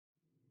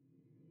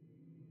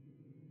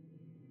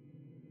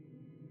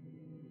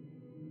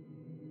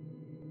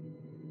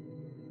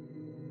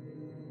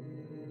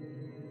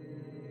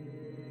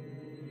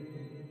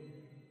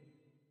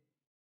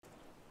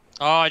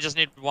Oh, I just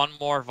need one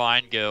more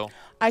vine goo.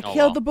 I Oh, killed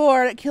well. the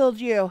boar. It killed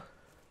you.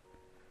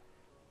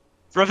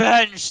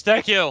 Revenge!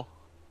 Thank you!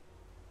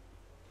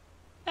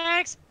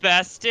 Thanks,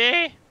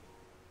 bestie!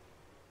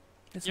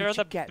 That's You're what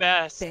you the get,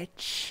 best.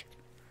 bitch.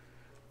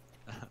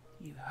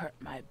 You hurt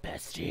my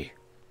bestie.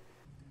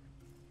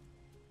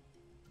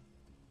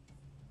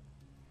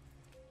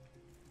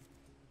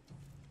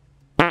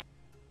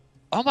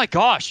 Oh my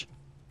gosh!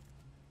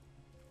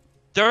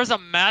 There was a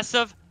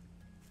massive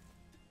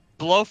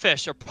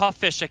blowfish or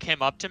puffish that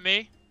came up to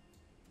me.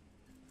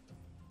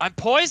 I'm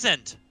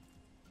poisoned!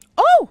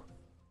 Oh!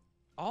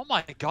 Oh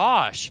my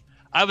gosh!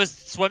 I was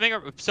swimming,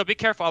 so be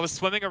careful. I was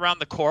swimming around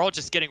the coral,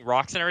 just getting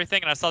rocks and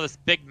everything, and I saw this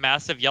big,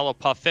 massive yellow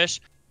puffish.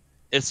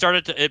 It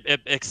started to,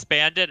 it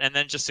expanded and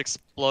then just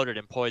exploded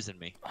and poisoned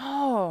me.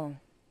 Oh.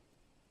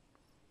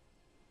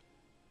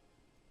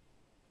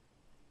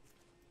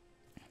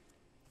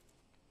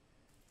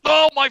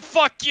 Oh my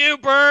fuck you,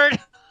 bird!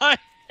 I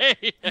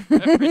hate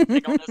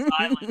everything on this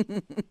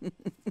island.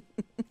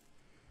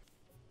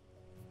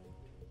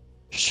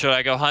 Should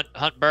I go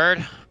hunt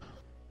bird?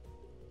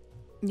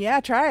 Yeah,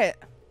 try it.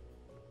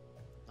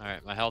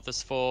 Alright, my health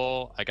is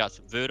full. I got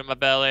some food in my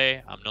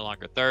belly. I'm no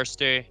longer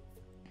thirsty.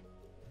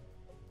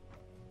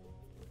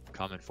 I'm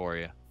coming for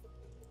you.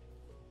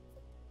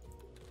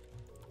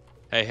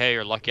 Hey,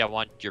 you're lucky I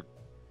want your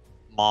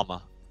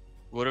mama.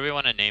 What do we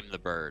want to name the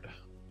bird?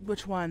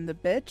 Which one? The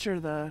bitch or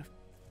the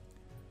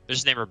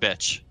Just name her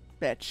bitch.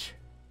 bitch?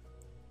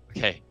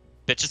 Okay,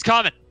 bitch is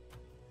coming!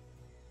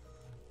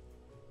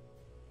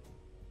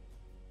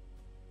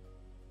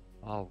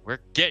 Oh, we're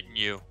getting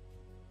you.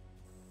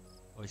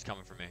 Oh, he's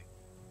coming for me.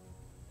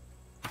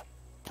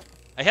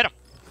 I hit him!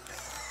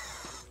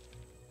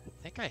 I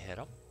think I hit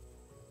him.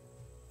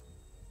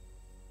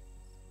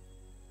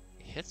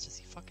 He hits, does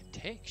he fucking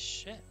take?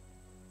 Shit.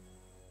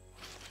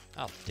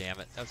 Oh, damn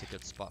it. That was a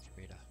good spot for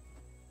me to...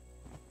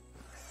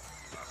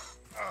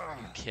 Are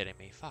you kidding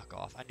me? Fuck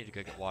off. I need to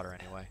go get water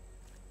anyway.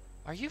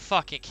 Are you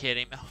fucking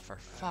kidding me? Oh, for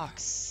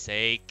fuck's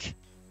sake.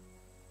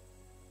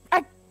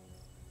 I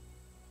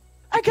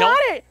got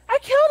it! I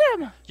killed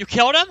him! You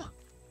killed him?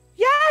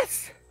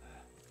 Yes!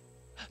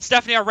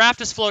 Stephanie, our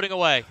raft is floating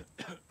away.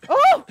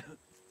 Oh!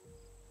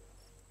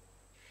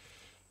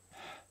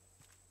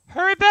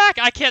 Hurry back!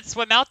 I can't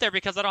swim out there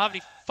because I don't have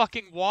any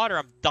fucking water.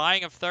 I'm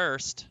dying of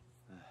thirst.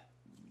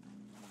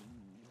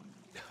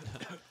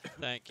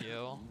 Thank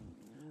you.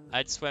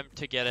 I'd swim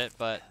to get it,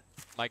 but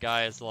my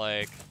guy is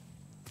like,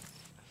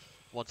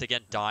 once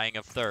again, dying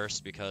of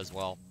thirst because,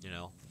 well, you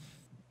know.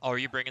 Oh, are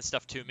you bringing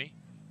stuff to me?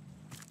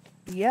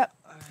 Yep.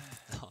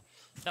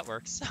 That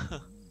works.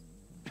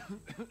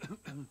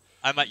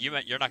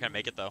 You're not gonna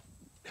make it though.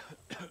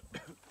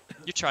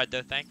 You tried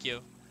though, thank you.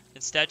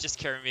 Instead, just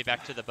carry me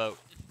back to the boat.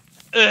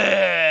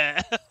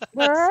 Where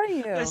are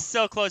you? It's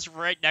so close,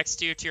 right next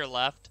to you, to your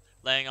left,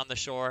 laying on the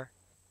shore.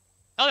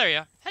 Oh, there you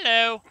are.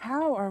 Hello.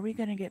 How are we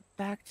gonna get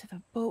back to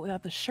the boat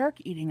without the shark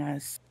eating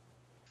us?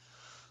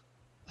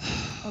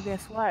 Oh,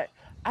 guess what?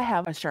 I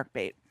have a shark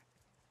bait.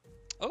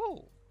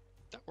 Oh,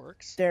 that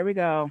works. There we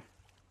go.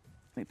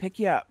 Let me pick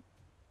you up.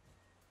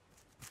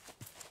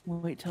 We'll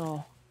wait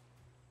till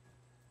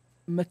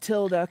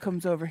Matilda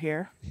comes over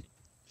here.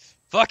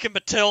 Fucking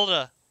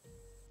Matilda.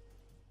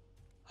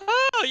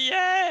 Oh,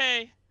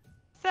 yay.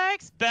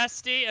 Thanks,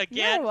 bestie,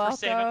 again for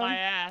saving my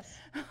ass.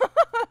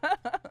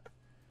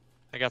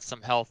 I got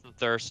some health and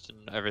thirst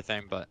and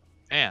everything, but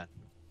man.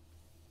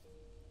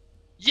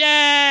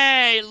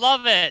 Yay!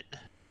 Love it!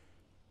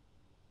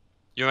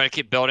 You want to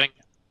keep building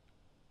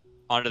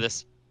onto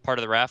this part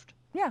of the raft?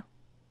 Yeah.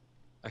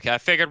 Okay, I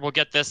figured we'll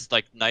get this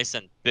like nice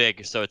and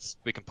big so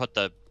we can put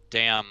the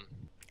damn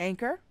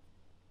Anchor?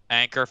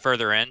 anchor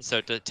further in so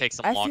it takes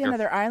some longer. I see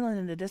another island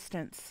in the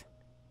distance.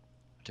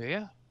 Do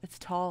you? It's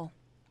tall.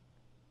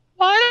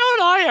 Why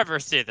don't I ever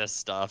see this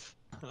stuff?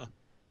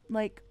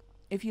 Like,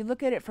 if you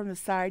look at it from the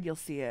side, you'll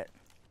see it.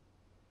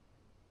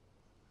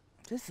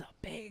 This is a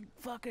big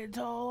fucking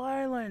tall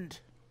island.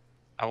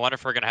 I wonder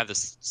if we're gonna have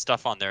this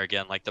stuff on there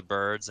again, like the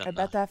birds and I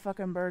bet that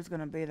fucking bird's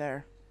gonna be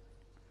there.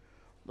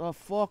 The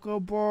fucking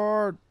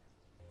bird.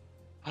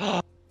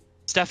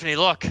 Stephanie,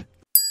 look!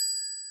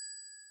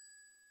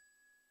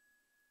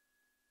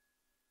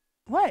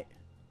 What?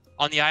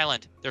 On the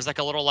island, there's like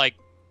a little like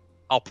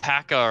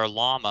alpaca or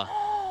llama.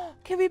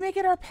 Can we make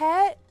it our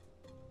pet?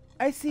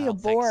 I see a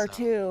boar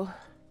too.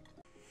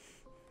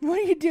 What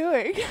are you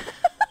doing?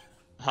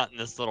 Hunting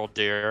this little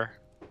deer.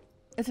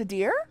 It's a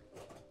deer?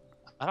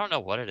 I don't know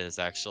what it is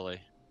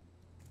actually.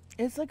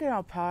 It's like an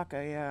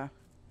alpaca, yeah.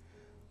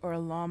 Or a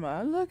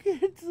llama. Look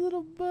at its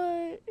little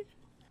butt.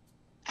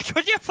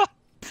 Could you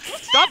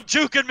stop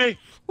juking me?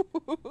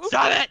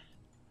 Stop it!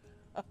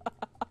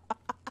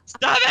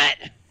 Stop it!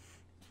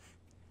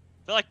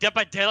 I feel like Dead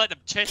by Daylight and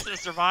I'm chasing a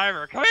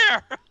survivor. Come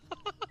here!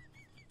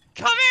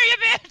 Come here, you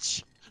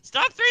bitch!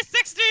 Stop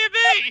 360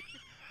 me!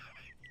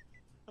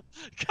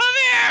 Come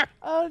here!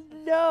 Oh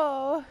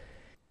no!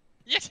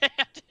 You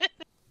damn it!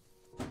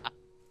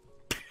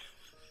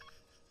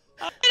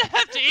 I'm gonna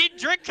have to eat and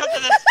drink because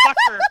of this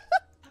fucker.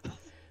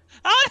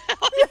 How the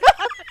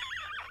hell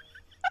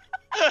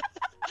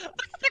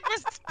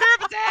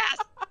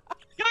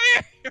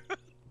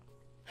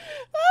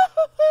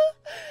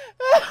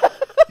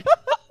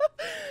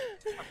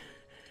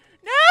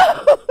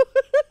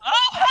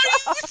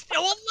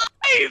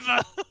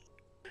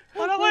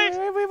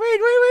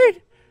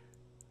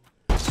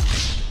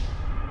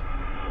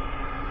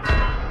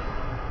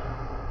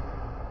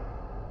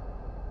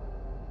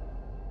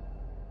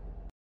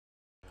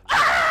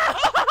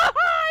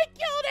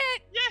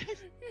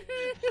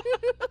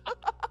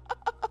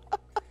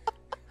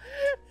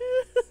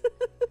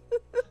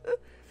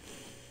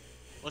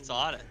What's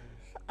on it?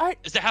 I.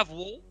 Does it have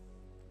wool?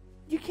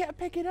 You can't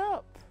pick it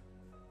up.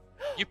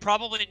 You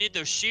probably need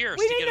those shears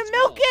We to need get to its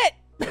milk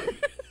wool. it.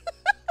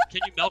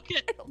 Can you milk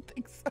it? I don't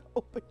think so.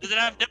 Does it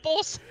have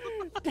nipples?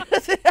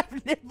 Does it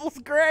have nipples,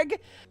 Greg?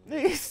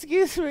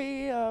 Excuse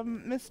me,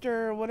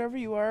 Mr. Whatever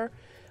you are.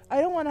 I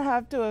don't want to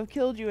have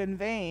killed you in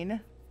vain.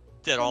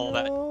 Did all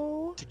that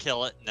Hello? to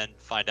kill it and then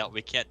find out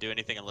we can't do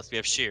anything unless we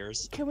have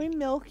shears. Can we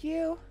milk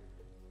you?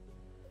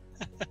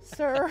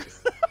 Sir?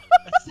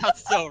 That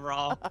sounds so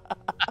wrong.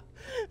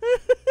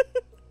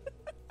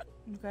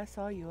 Look, I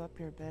saw you up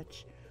here,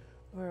 bitch.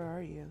 Where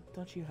are you?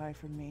 Don't you hide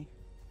from me.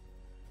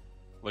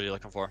 What are you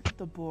looking for?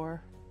 The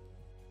boar.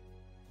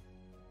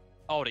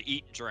 Oh, to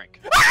eat and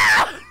drink.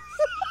 Oh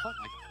my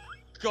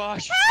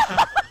gosh.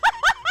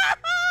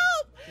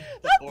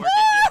 The boar! boar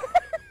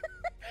did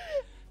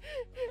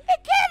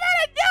It came out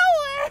of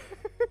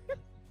nowhere!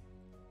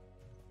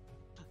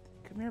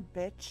 Come here,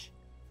 bitch.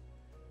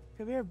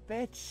 Come here,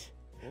 bitch.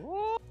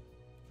 you?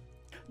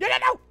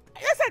 No!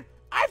 Listen!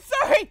 I'm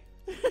sorry!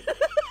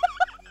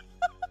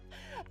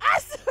 I'm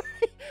sorry!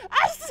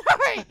 I'm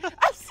sorry!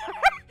 I'm sorry!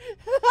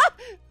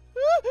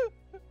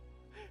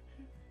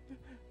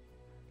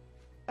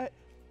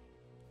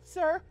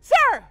 Sir?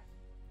 Sir!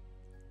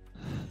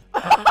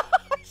 I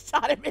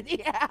shot him in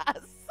the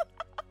ass.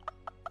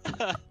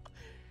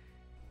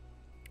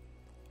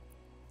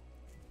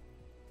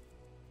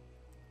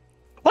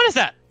 What is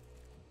that?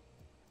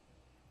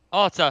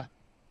 Oh, it's.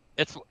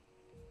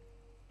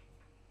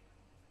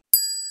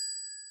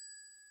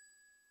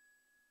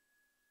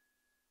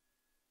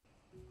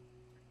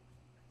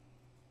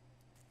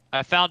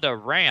 I found a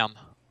ram.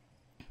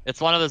 It's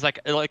one of those, like,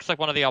 it looks like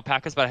one of the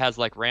alpacas, but it has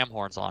like ram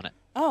horns on it.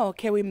 Oh,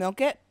 can we milk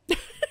it?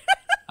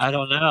 I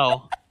don't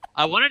know.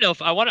 I want to know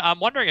if I'm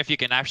wondering if you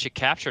can actually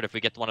capture it if we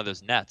get one of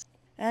those nets.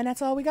 And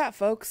that's all we got,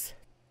 folks.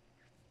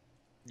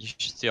 You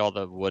should see all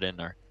the wood in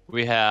there.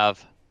 We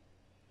have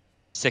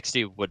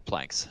 60 wood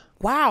planks.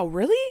 Wow,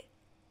 really?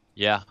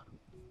 Yeah.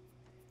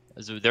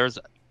 There's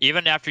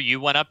even after you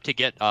went up to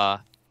get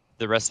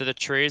the rest of the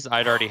trees,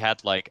 I'd already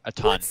had like a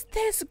ton. What's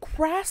this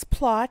grass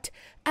plot?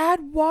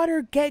 Add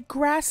water, get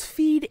grass,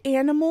 feed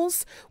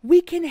animals. We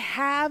can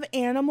have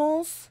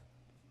animals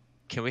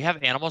Can we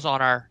have animals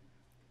on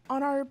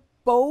our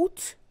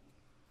boat.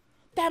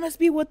 That must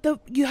be what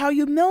how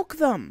you milk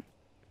them.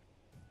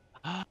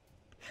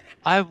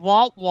 I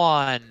want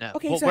one.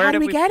 Okay, well, so where how do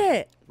did we get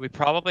it? We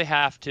probably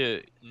have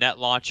to net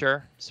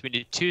launcher. So we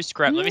need 2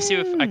 scrap. Let me see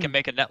if I can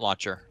make a net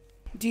launcher.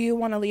 Do you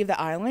want to leave the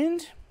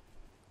island?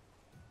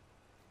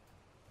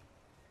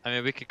 I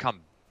mean, we could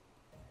come.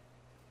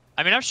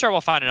 I mean, I'm sure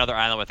we'll find another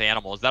island with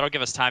animals. That'll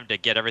give us time to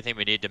get everything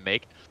we need to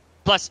make.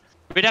 Plus,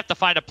 we'd have to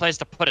find a place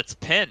to put its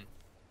pin.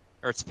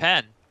 Or its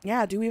pen.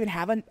 Yeah, do we even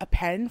have a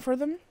pen for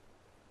them?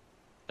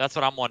 That's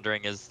what I'm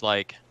wondering is,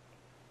 like...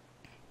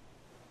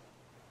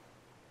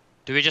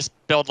 Do we just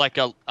build, like,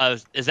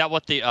 is that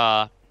what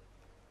the,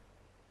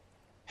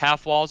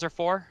 half walls are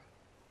for?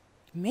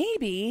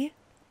 Maybe.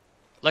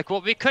 Like,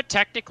 what we could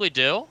technically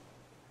do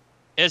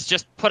is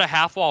just put a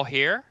half wall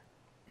here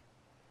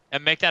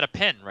and make that a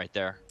pin right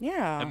there.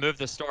 Yeah. And move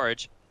the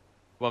storage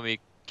when we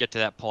get to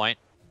that point.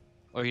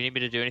 Or you need me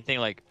to do anything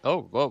like,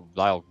 oh, whoa,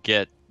 I'll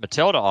get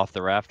Matilda off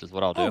the raft is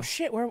what I'll do. Oh,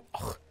 shit.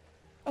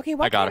 Okay,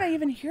 why can't I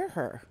even hear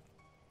her?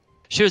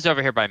 She was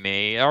over here by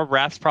me. Our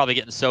raft's probably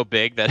getting so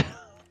big that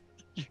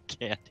you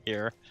can't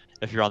hear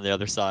if you're on the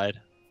other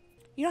side.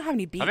 You don't have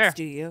any beats,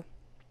 do you?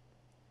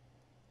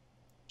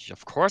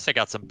 Of course I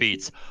got some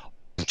beats.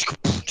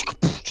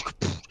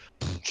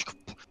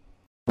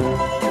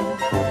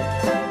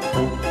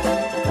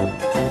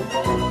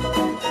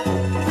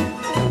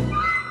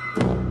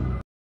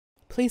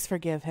 Please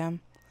forgive him.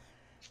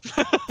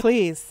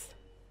 Please.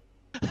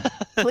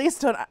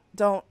 Please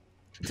don't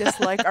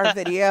dislike our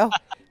video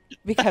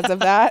because of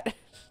that.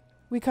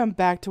 We come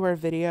back to our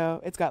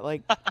video. It's got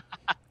like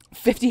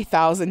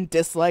 50,000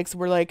 dislikes.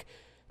 We're like,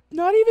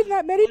 not even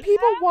that many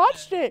people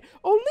watched it.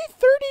 Only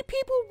 30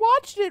 people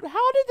watched it.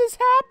 How did this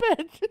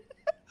happen?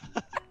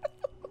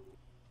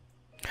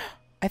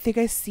 I think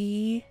I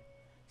see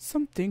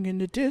something in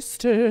the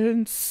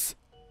distance.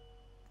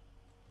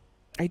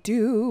 I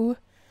do.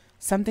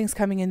 Something's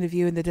coming into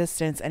view in the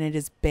distance, and it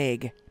is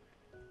big.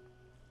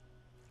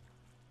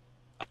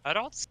 I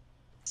don't...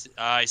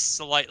 I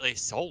slightly...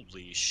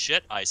 Holy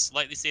shit, I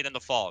slightly see it in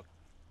the fog.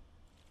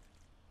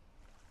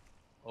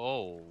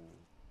 Oh.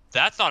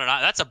 That's not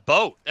that's a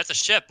boat. That's a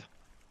ship.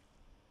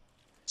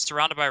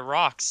 Surrounded by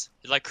rocks.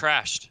 It, like,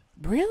 crashed.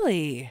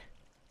 Really?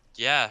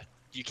 Yeah.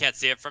 You can't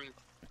see it from...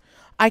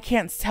 I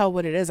can't tell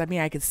what it is. I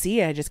mean, I can see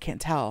it. I just can't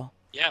tell.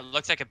 Yeah, it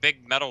looks like a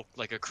big metal...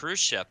 Like a cruise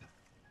ship.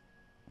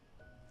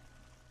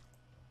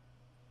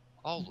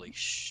 Holy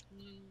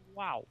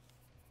wow.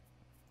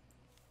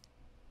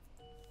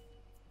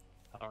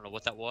 I don't know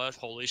what that was.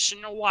 Holy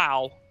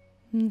wow.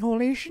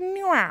 Holy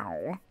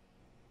wow.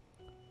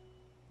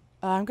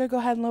 I'm going to go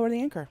ahead and lower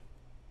the anchor.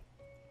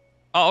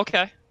 Oh,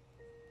 okay.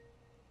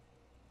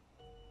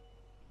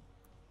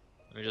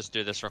 Let me just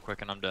do this real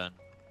quick and I'm done.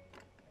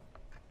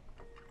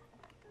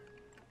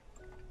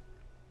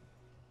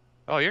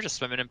 Oh, you're just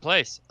swimming in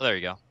place. Oh, there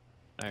you go.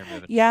 Now you're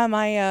moving.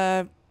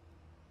 Yeah,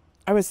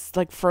 I was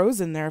like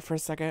frozen there for a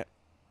second.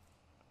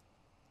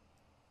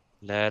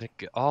 Let it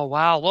go. Oh,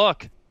 wow,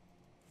 look.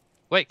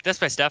 Wait, this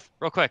way, Steph.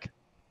 Real quick.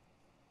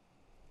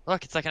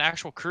 Look, it's like an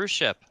actual cruise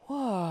ship.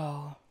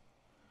 Whoa.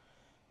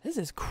 This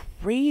is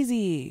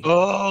crazy.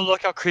 Oh,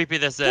 look how creepy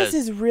this This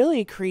is. is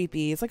really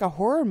creepy. It's like a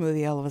horror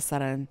movie all of a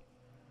sudden.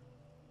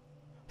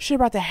 Should have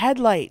brought the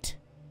headlight.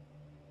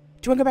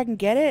 Do you want to go back and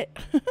get it?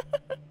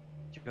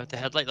 You got the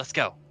headlight? Let's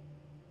go.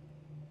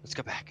 Let's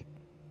go back.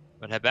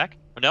 Want to head back?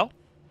 Oh, no?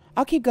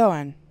 I'll keep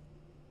going.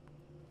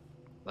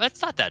 Well,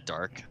 it's not that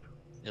dark,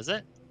 is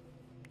it?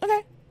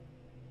 Okay.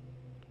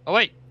 Oh,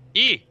 wait.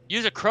 E,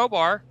 use a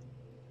crowbar.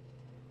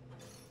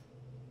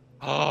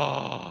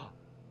 Oh,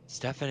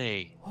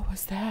 Stephanie. What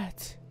was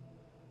that?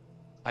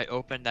 I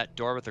opened that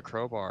door with a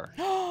crowbar.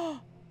 To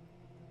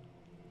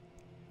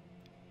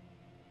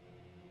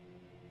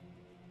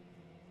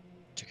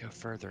go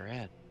further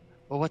in.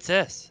 Well, what's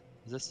this?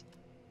 Is this?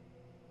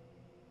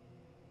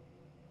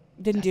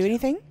 Didn't do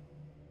anything?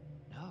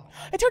 No.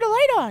 I turned a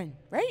light on,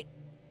 right?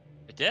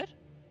 It did?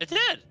 It did!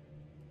 Are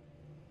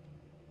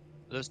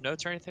those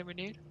notes or anything we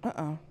need?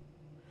 Uh-oh.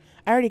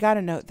 I already got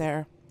a note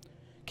there.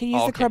 Can you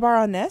use the okay. crowbar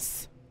on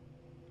this?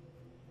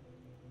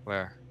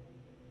 Where?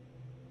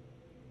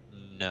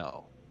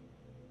 No.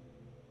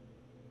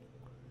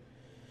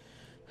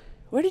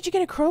 Where did you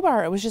get a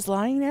crowbar? It was just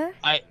lying there?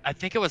 I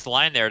think it was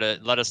lying there to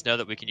let us know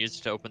that we can use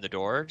it to open the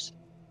doors.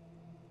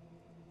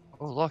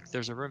 Oh, look,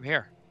 there's a room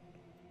here.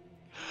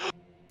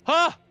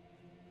 Huh!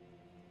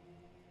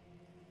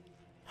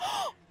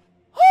 Oh!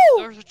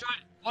 There's a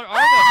giant... What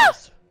are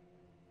those?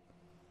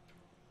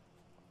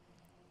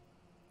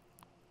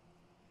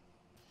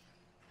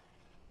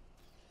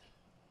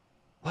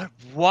 What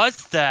was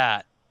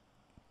that?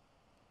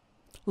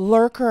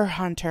 Lurker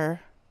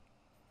hunter.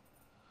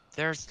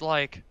 There's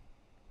like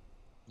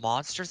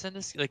monsters in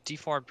this, like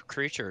deformed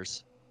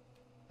creatures.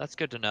 That's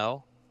good to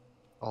know.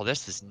 Oh,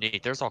 this is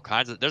neat. There's all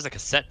kinds of. There's a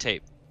cassette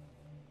tape.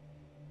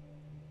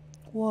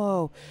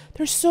 Whoa.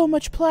 There's so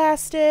much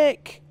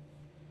plastic.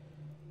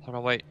 Hold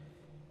on, wait.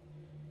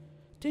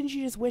 Didn't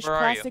you just wish Where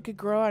are you? plastic could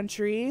grow on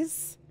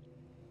trees?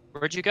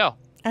 Where'd you go?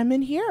 I'm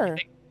in here.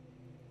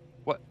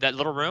 What? That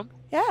little room?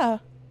 Yeah.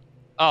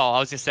 Oh, I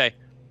was gonna say.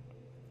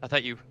 I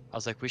thought you. I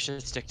was like, we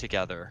should stick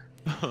together.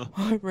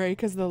 Right,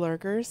 because the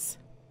lurkers.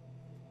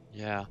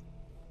 Yeah.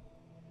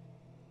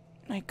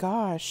 My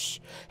gosh.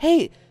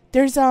 Hey,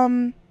 there's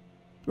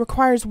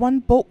requires one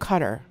bolt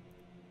cutter.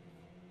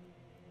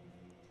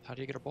 How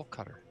do you get a bolt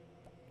cutter?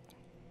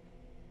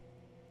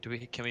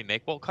 Can we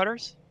make bolt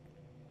cutters?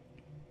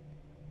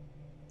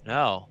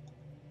 No.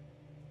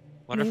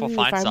 Wonder if Maybe we'll we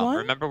find find some. one?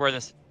 Remember where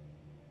this?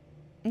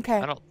 Okay.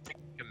 I don't think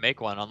we can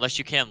make one unless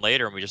you can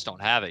later and we just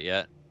don't have it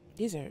yet.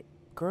 These are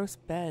gross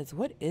beds.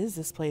 What is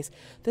this place?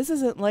 This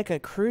isn't like a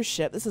cruise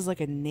ship. This is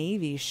like a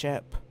Navy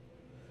ship.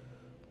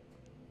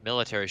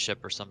 Military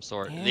ship or some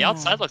sort. The Yeah.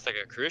 outside looks like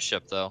a cruise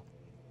ship though.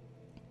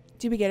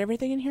 Did we get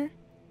everything in here?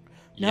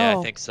 Yeah, No.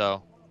 I think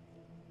so.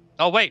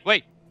 Oh, wait.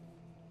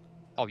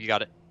 Oh, you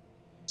got it.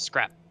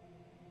 Scrap.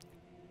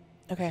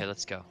 Okay. Okay,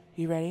 let's go.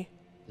 You ready?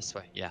 This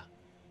way, yeah.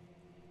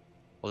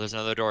 Well, there's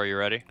another door. You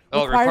ready?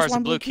 Oh, it Requires requires a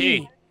one blue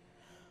key.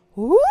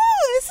 Ooh,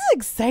 this is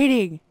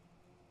exciting.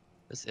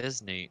 This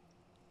is neat.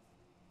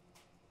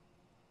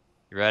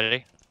 You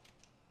ready?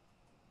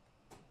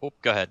 Oh,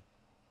 go ahead.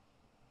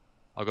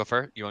 I'll go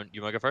first. You want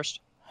to go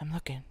first? I'm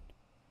looking.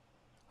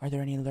 Are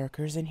there any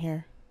lurkers in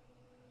here?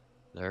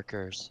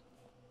 Lurkers.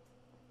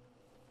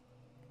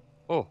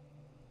 Oh,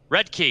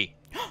 red key.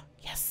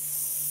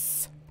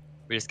 Yes.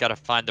 We just gotta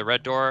find the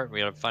red door. We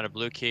gotta find a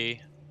blue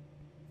key.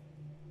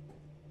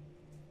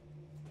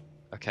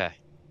 Okay.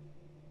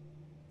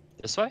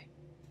 This way?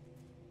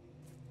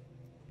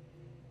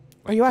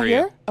 Are you out For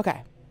here?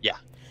 Okay. Yeah.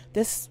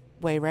 This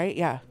way, right?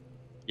 Yeah.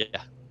 Yeah.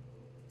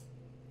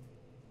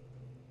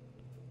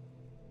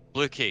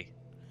 Blue key.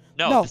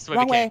 No, this is the way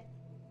wrong we came. way.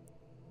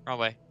 Wrong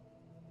way.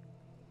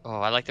 Oh,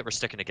 I like that we're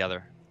sticking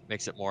together.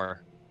 Makes it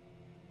more.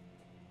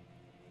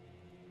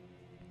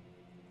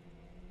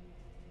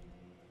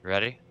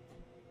 Ready?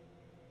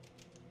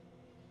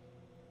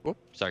 Whoop,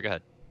 sorry, go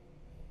ahead.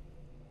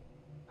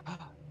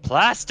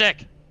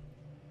 Plastic!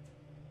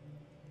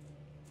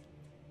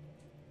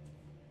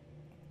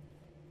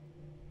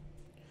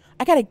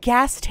 I got a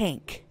gas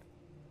tank.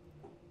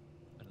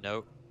 A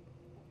note.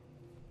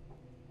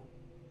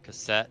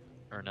 Cassette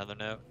or another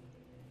note.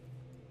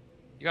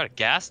 You got a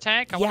gas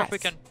tank? I wonder if we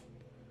Yes. can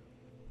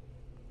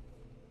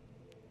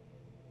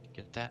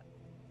get that.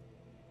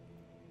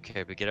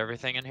 Okay, we get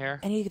everything in here,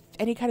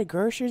 Any kind of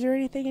groceries or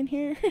anything in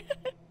here?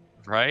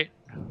 right?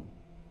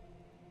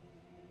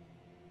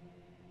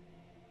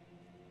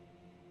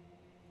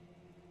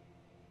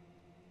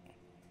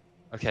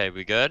 Okay,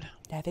 we good?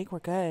 I think we're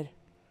good.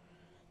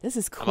 This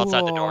is cool. I'm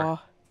outside the door.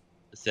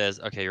 It says,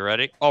 okay, you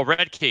ready? Oh,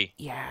 red key.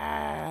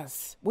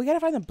 Yes. We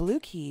gotta find the blue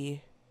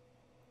key.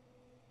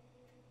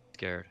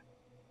 Scared.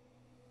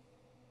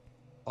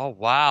 Oh,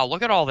 wow,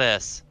 look at all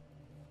this.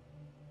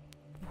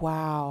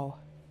 Wow.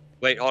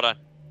 Wait, hold on.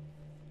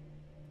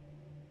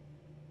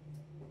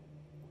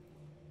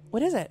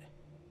 What is it?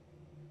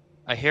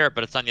 I hear it,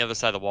 but it's on the other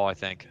side of the wall, I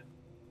think.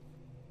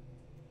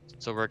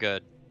 So we're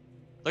good.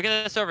 Look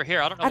at this over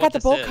here. I don't know I what got the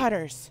this bolt is.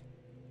 cutters.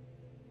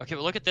 Okay,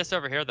 but look at this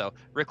over here, though.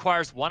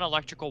 Requires 1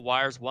 electrical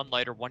wires, 1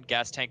 lighter, 1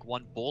 gas tank,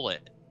 1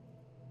 bullet.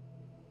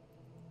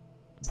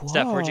 Whoa.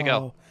 Steph, where'd you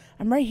go?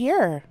 I'm right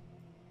here.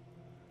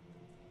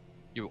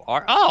 You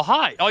are? Oh,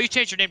 hi. Oh, you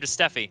changed your name to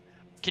Stephie.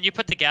 Can you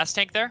put the gas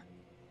tank there?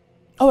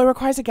 Oh, it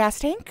requires a gas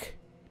tank?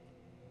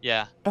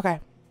 Yeah. Okay.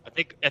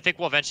 I think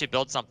we'll eventually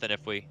build something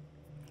if we...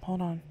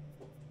 Hold on.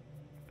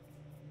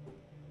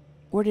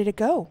 Where did it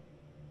go?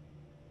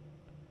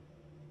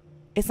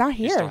 It's not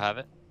here. You still have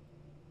it?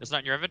 It's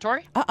not in your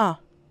inventory? Uh-uh.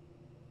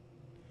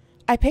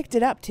 I picked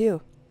it up,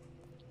 too.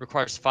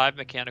 Requires 5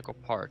 mechanical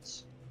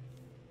parts.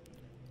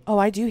 Oh,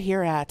 I do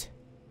hear it.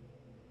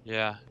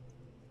 Yeah.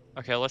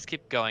 Okay, let's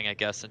keep going, I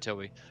guess, until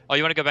we... Oh,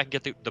 you want to go back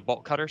and get the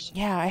bolt cutters?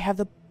 Yeah, I have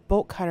the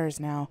bolt cutters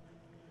now.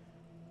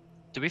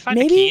 Did we find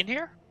a key in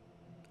here?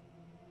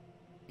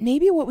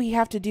 Maybe what we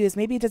have to do is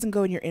maybe it doesn't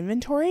go in your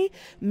inventory.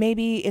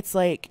 Maybe it's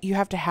like you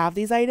have to have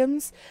these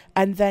items,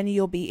 and then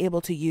you'll be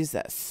able to use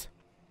this.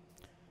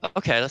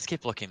 Okay, let's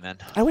keep looking then.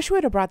 I wish we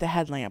would have brought the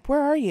headlamp.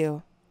 Where are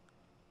you?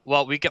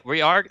 Well,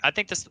 we are. I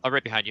think this.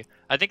 Right behind you.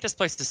 I think this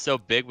place is so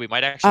big we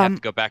might actually have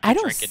to go back and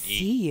drink and eat. I don't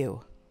see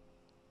you.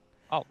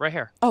 Oh, right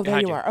here. Oh, there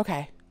you are.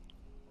 Okay.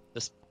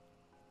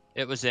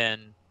 It was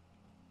in.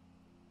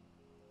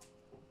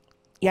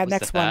 Yeah,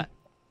 next one.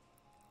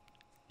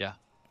 Yeah,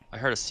 I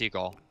heard a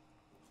seagull.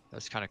 That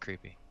was kind of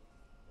creepy.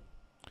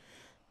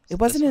 It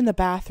wasn't in the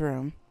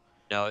bathroom.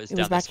 No, it was down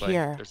down back this way.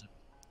 here.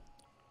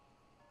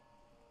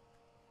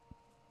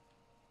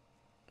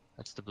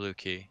 That's the blue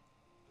key.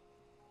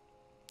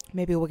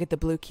 Maybe we'll get the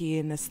blue key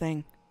in this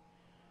thing.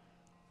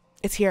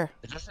 It's here.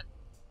 It doesn't.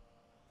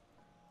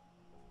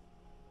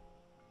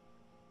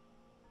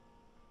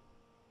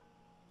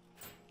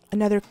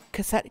 Another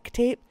cassette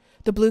tape.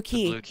 The blue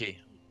key. The blue key.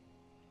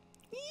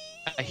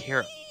 I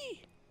hear it.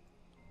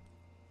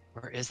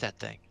 Where is that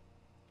thing?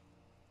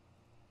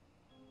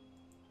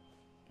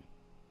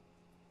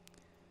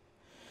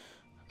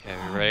 Okay,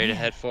 we ready to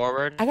head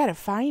forward? I gotta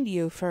find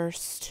you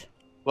first.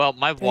 Well,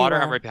 my water,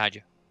 you I'm are. right behind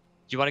you.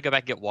 Do you want to go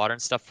back and get water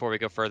and stuff before we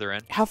go further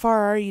in? How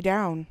far are you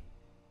down?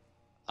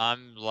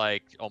 I'm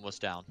like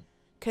almost down.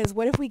 Because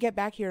what if we get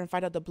back here and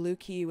find out the blue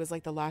key was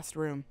like the last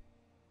room?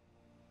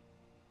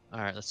 All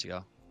right, let's go.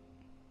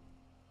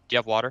 Do you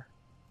have water?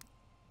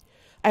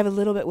 I have a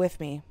little bit with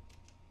me.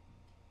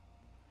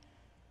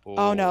 Ooh.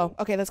 Oh no.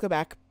 Okay, let's go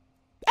back.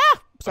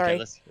 Ah! Sorry. Okay,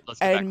 let's go I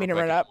back didn't mean to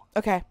real run quick. up.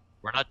 Okay.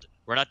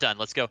 We're not done.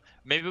 Let's go.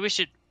 Maybe we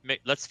should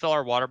let's fill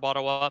our water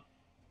bottle up.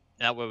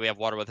 That way we have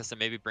water with us, and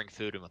maybe bring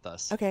food in with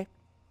us. Okay.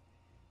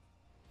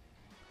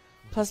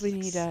 Plus we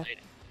need to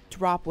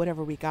drop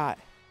whatever we got.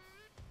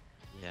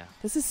 Yeah.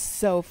 This is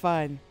so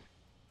fun.